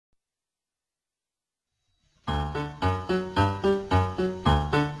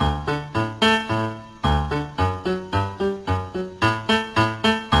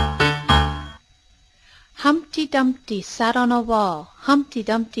Dumpty sat on a wall. Humpty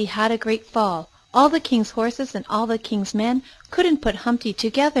Dumpty had a great fall. All the king's horses and all the king's men couldn't put Humpty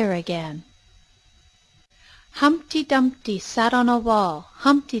together again. Humpty Dumpty sat on a wall.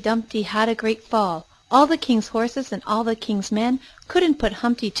 Humpty Dumpty had a great fall. All the king's horses and all the king's men couldn't put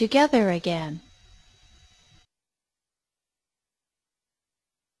Humpty together again.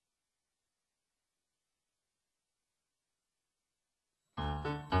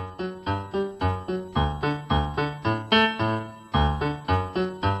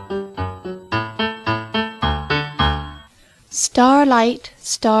 Starlight,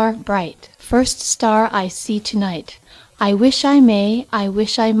 star bright, first star I see tonight. I wish I may, I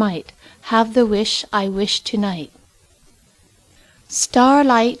wish I might, have the wish I wish tonight.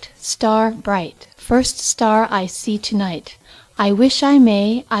 Starlight, star bright, first star I see tonight. I wish I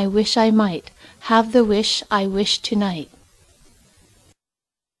may, I wish I might, have the wish I wish tonight.